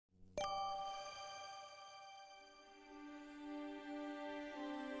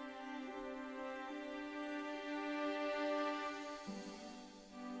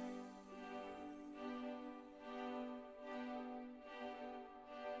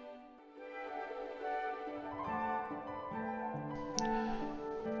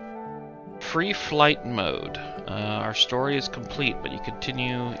free flight mode. Our story is complete, but you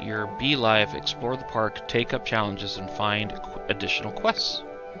continue your bee life, explore the park, take up challenges, and find additional quests.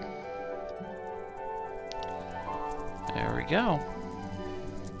 There we go.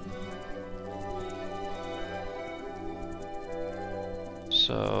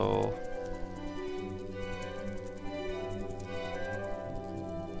 So...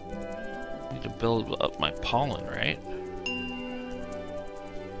 need to build up my pollen, right?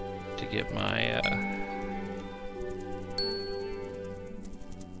 To get my,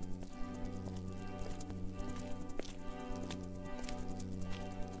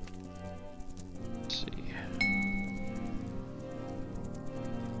 let's see.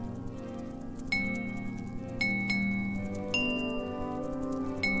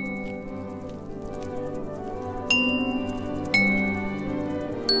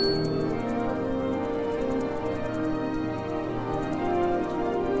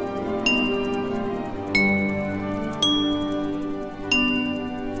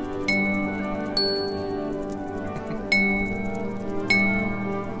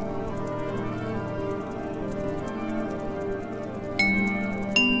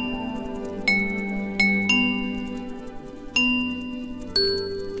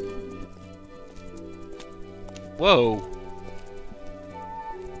 Whoa!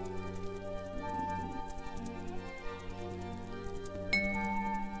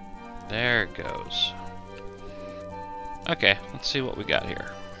 There it goes. Okay, let's see what we got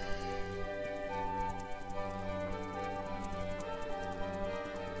here.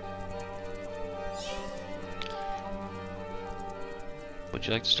 Would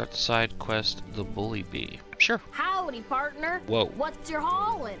you like to start the side quest, The Bully Bee? Sure. Howdy, partner. Whoa. What's your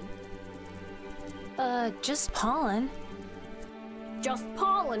haulin'? Just pollen. Just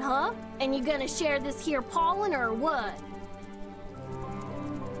pollen, huh? And you gonna share this here pollen or what?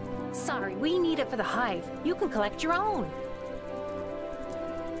 Sorry, we need it for the hive. You can collect your own.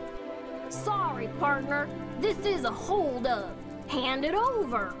 Sorry, partner. This is a holdup. Hand it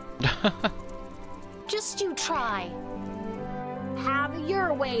over. Just you try. Have it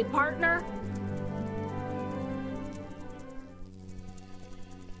your way, partner.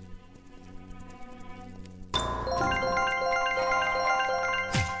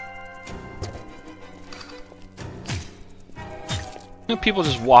 People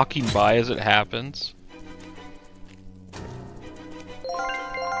just walking by as it happens.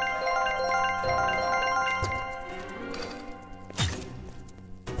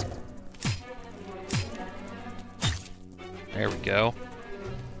 There we go.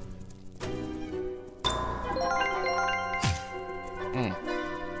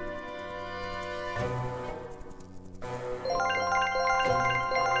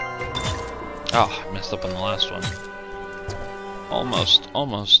 Oh, I messed up on the last one.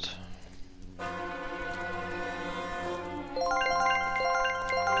 Almost.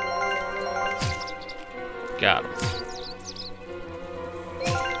 Got him.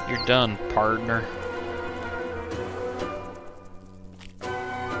 You're done, partner.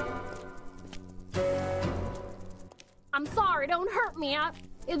 I'm sorry, don't hurt me.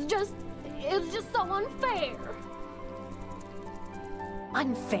 It's just so unfair.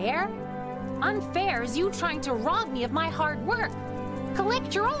 Unfair? Unfair is you trying to rob me of my hard work.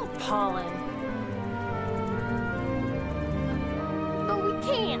 Collect your own pollen. But we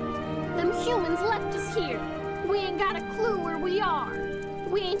can't. Them humans left us here. We ain't got a clue where we are.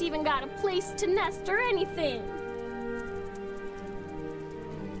 We ain't even got a place to nest or anything.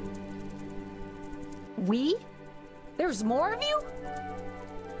 We? There's more of you?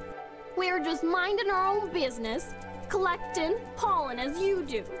 We're just minding our own business, collecting pollen as you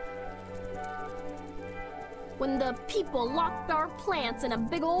do. When the people locked our plants in a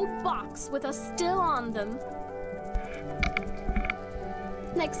big old box with us still on them.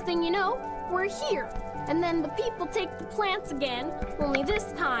 Next thing you know, we're here. And then the people take the plants again, only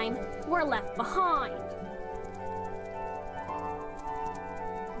this time, we're left behind.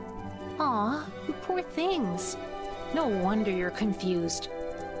 Aw, you poor things. No wonder you're confused.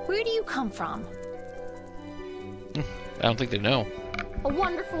 Where do you come from? I don't think they know. A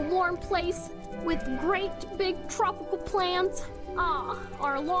wonderful warm place with great big tropical plants. Ah,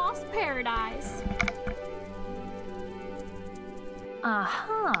 our lost paradise.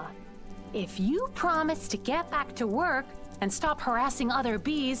 Aha. If you promise to get back to work and stop harassing other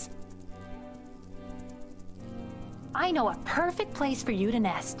bees, I know a perfect place for you to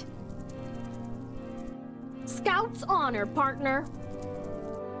nest. Scout's honor, partner.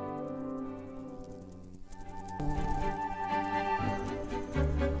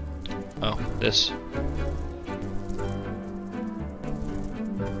 Oh, this.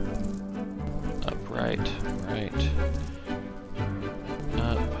 right,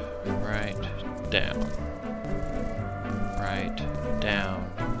 up, right, down, right, down,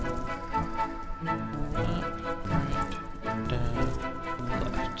 up, right, down,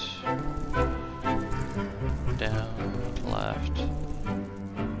 left, down, left.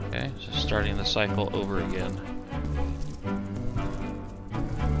 Okay, so starting the cycle over again.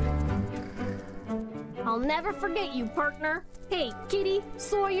 I'll never forget you, partner. Hey, Kitty,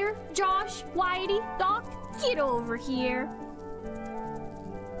 Sawyer, Josh, Whitey, Doc, get over here.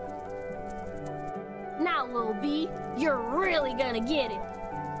 Now, Lil B, you're really gonna get it.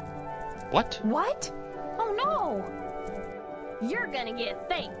 What? What? Oh no! You're gonna get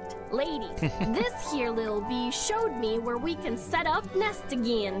thanked. Ladies, this here Lil B showed me where we can set up nest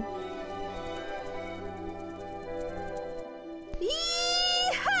again.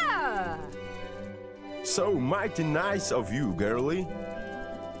 Yeehaw! So mighty nice of you, girlie.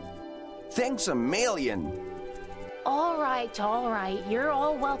 Thanks a million. All right, you're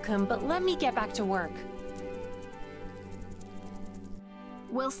all welcome, but let me get back to work.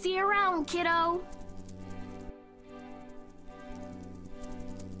 We'll see you around, kiddo.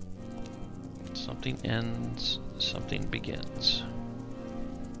 Something ends, something begins.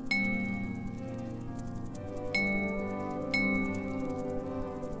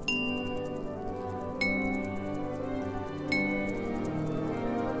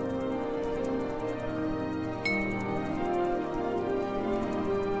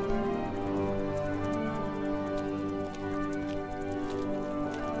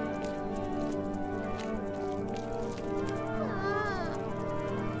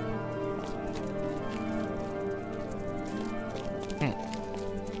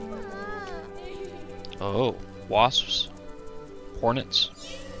 Oh, wasps, hornets,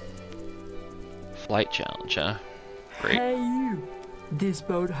 flight challenge, huh? Great. Hey you! This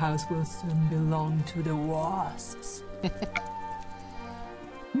boathouse will soon belong to the wasps.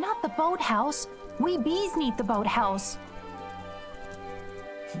 Not the boathouse. We bees need the boathouse.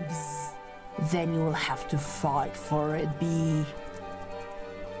 Bzz. Then you will have to fight for it, bee.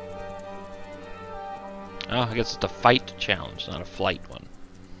 Oh, I guess it's a fight challenge, not a flight one.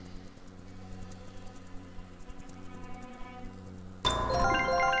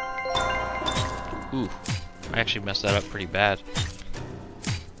 Ooh, I actually messed that up pretty bad.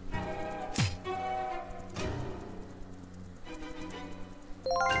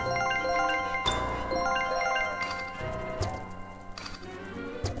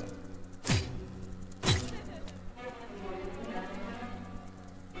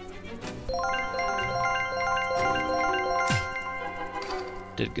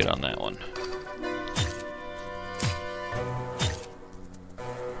 Did good on that one.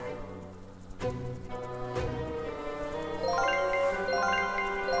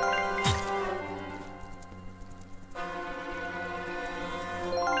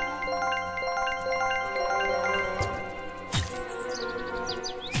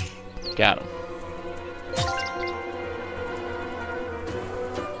 Got him.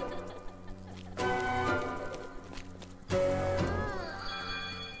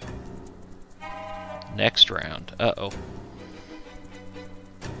 Next round. Uh-oh.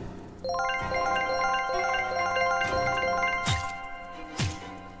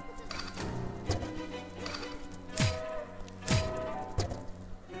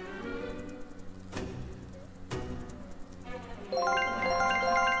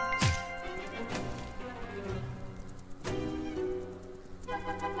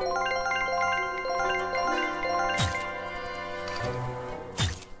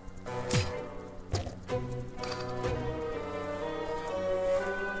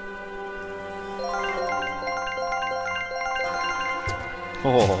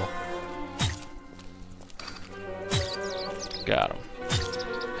 Oh. Got him.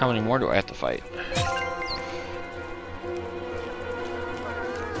 How many more do I have to fight?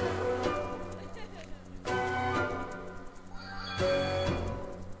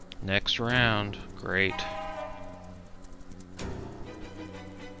 Next round. Great.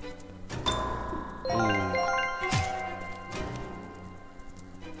 Ooh.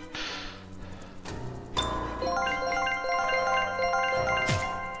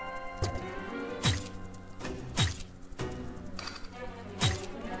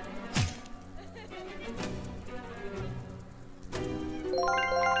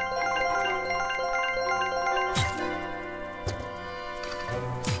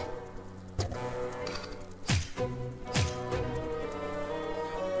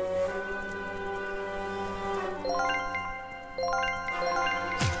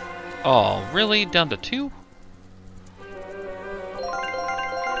 Oh, really? Down to 2?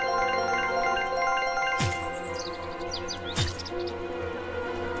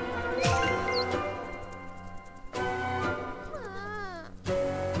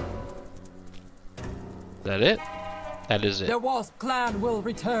 That it? That is it. The Wasp clan will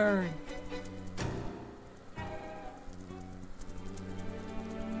return.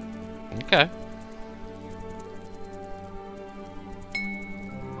 Okay.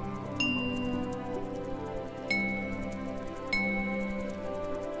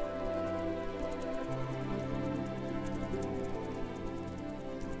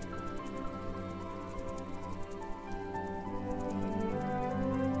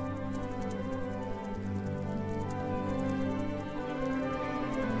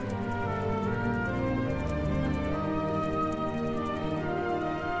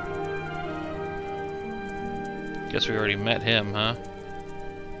 Guess we already met him, huh?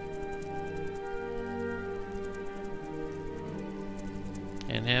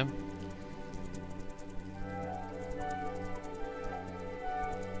 And him?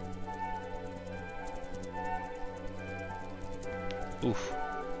 Oof.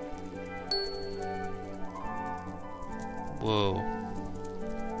 Whoa.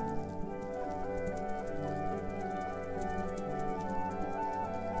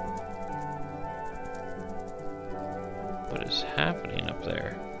 What is happening up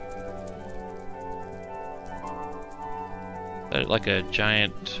there? Is that like a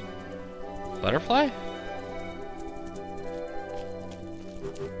giant butterfly?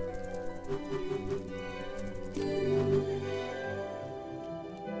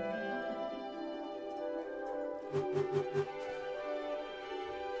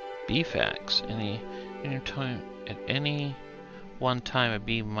 Bee facts. Time at any one time, a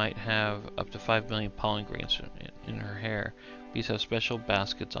bee might have up to 5 million pollen grains in her hair. Bees have special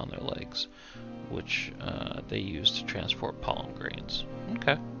baskets on their legs, which they use to transport pollen grains.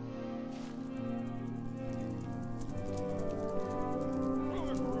 Okay.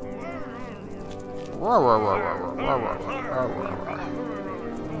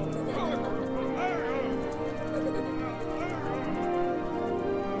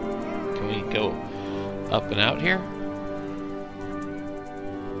 Can we go up and out here?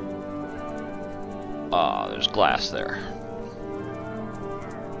 Ah, there's glass there.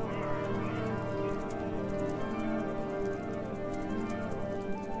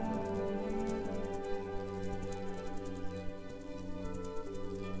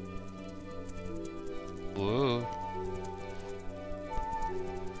 Whoa.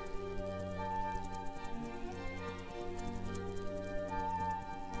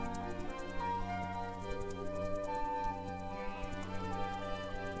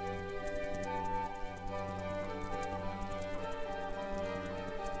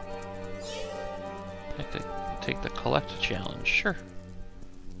 Take the collect challenge, sure.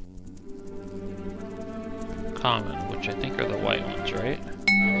 Common, which I think are the white ones, right?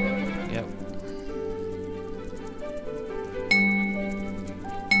 Yep.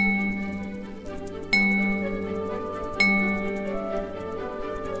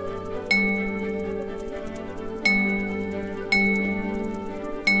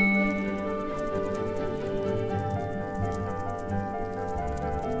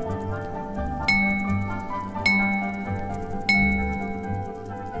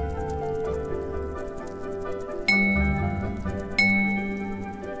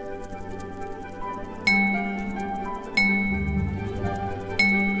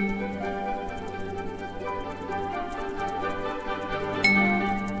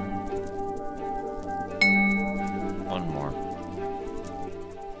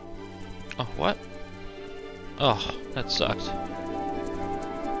 Oh, what? Oh, that sucked.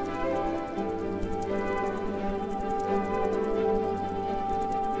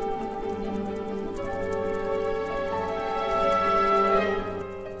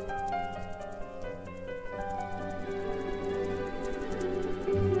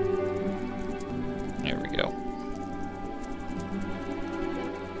 There we go.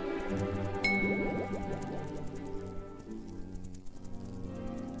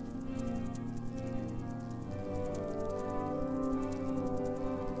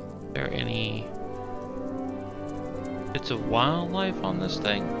 Are there any bits of wildlife on this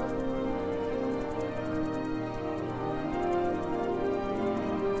thing?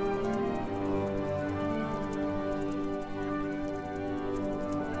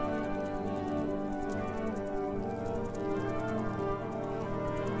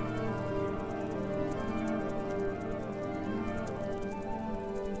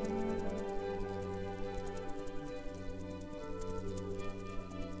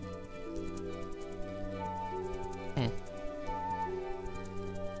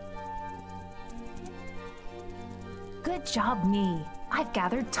 Good job, me. I've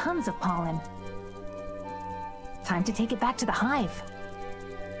gathered tons of pollen. Time to take it back to the hive.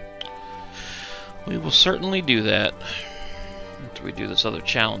 We will certainly do that after we do this other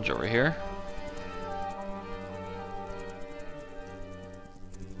challenge over here.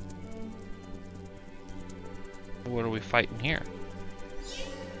 What are we fighting here?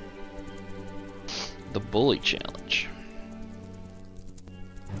 The bully challenge.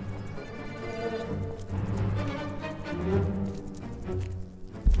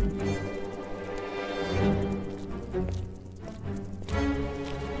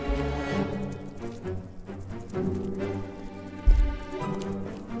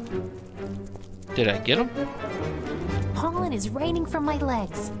 Did I get him? Pollen is raining from my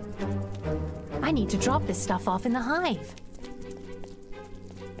legs. I need to drop this stuff off in the hive.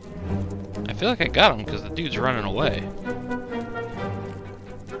 I feel like I got him because the dude's running away.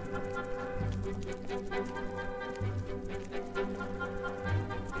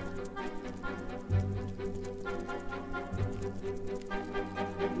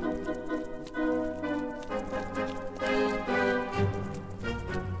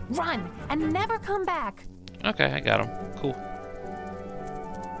 Run and never come back. Okay, I got him. Cool.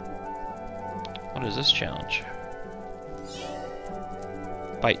 What is this challenge?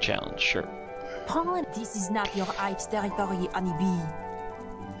 Bite challenge, sure. Pollen, This is not your hive's territory, honeybee.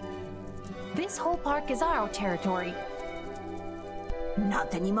 this whole park is our territory.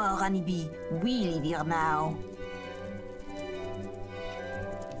 Not anymore, honeybee. We live here now.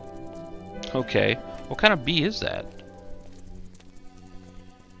 Okay. What kind of bee is that?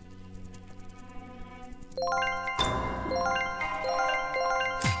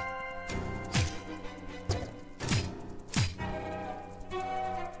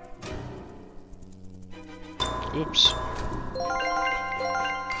 Oops.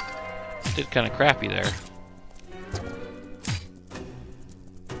 Did kind of crappy there.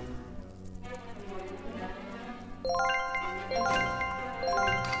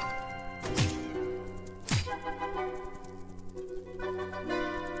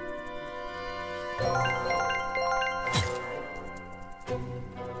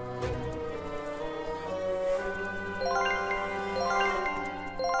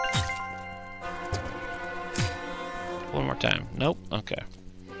 One more time. Nope. Okay.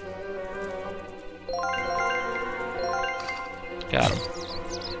 Got him.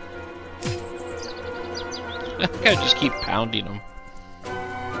 I think I just keep pounding him.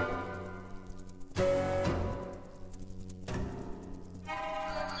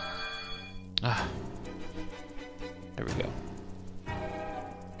 Ah. There we go.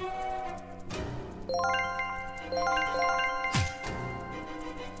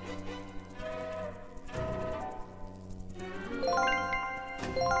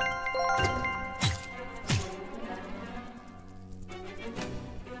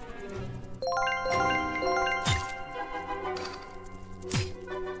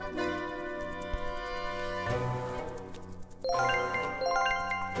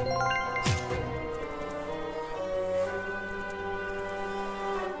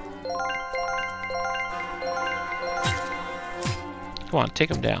 Come on,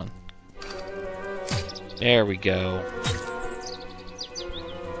 take him down. There we go.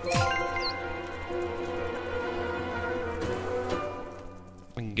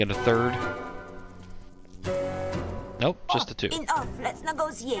 We can get a third. Nope, just a two. Enough, let's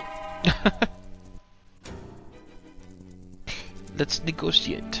negotiate. Let's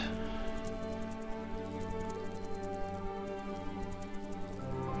negotiate.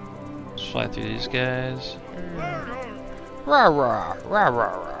 Let's fly through these guys. Rah rah rah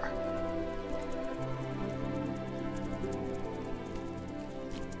rah rah.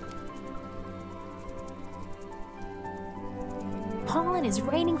 Pollen is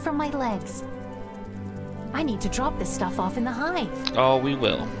raining from my legs. I need to drop this stuff off in the hive. Oh, we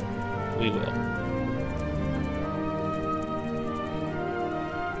will. We will.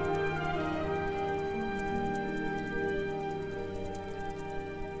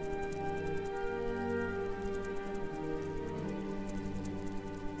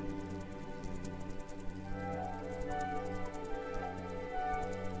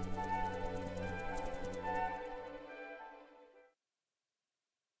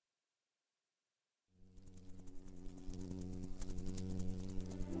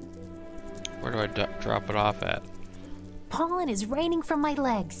 Where do I drop it off at? Pollen is raining from my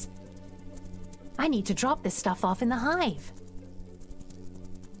legs. I need to drop this stuff off in the hive.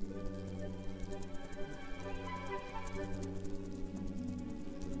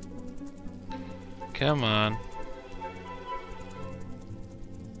 Come on.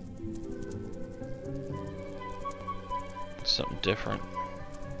 Something different.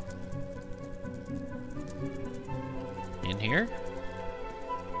 In here?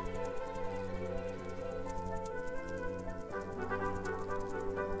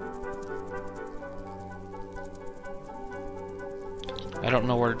 don't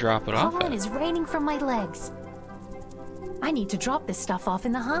know where to drop it off Pollen at. is raining from my legs. I need to drop this stuff off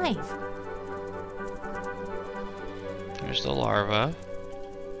in the hive. There's the larva.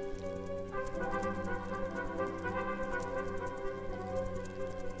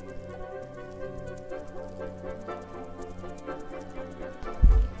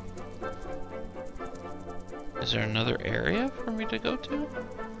 Is there another area for me to go to?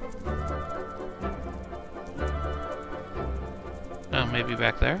 Oh, maybe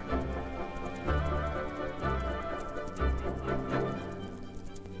back there?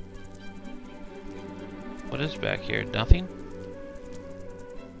 What is back here? Nothing?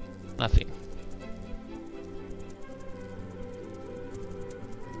 Nothing.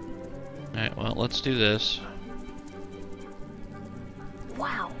 Alright, well, let's do this.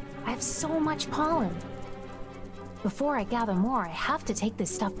 Wow, I have so much pollen. Before I gather more, I have to take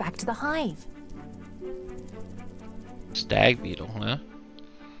this stuff back to the hive. Stag beetle, huh?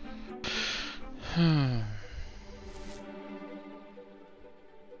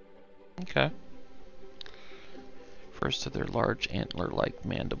 Okay. First to their large antler-like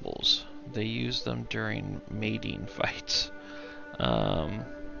mandibles. They use them during mating fights.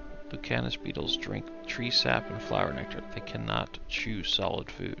 Lucanus beetles drink tree sap and flower nectar. They cannot chew solid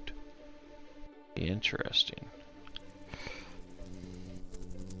food. Interesting.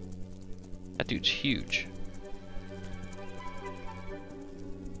 That dude's huge.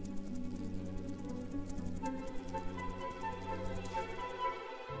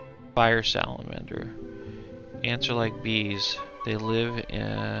 Fire salamander. Ants are like bees. They live in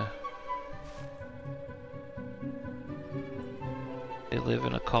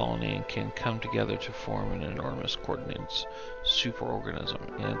a colony and can come together to form an enormous coordinated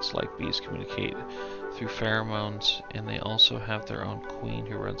superorganism. Ants, like bees, communicate through pheromones, and they also have their own queen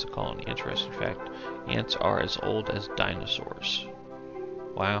who runs the colony. Interesting fact, ants are as old as dinosaurs.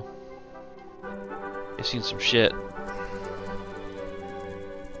 Wow. I've seen some shit.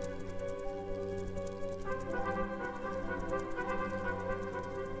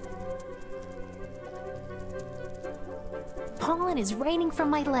 Pollen is raining from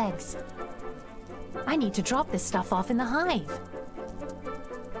my legs. I need to drop this stuff off in the hive.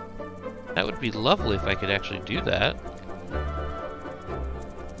 That would be lovely if I could actually do that.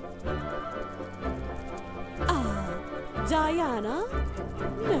 Diana?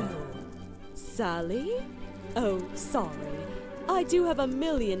 No. Sally? Oh, sorry. I do have a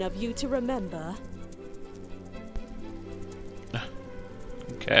million of you to remember.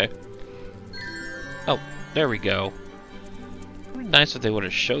 Okay. Oh, there we go. It'd be nice if they would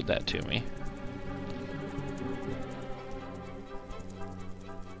have showed that to me.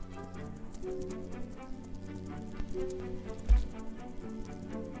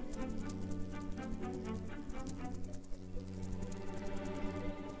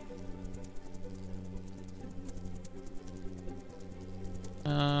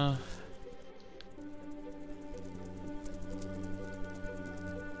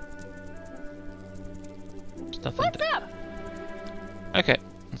 There's nothing. What's up? Okay,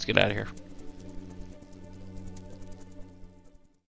 let's get out of here.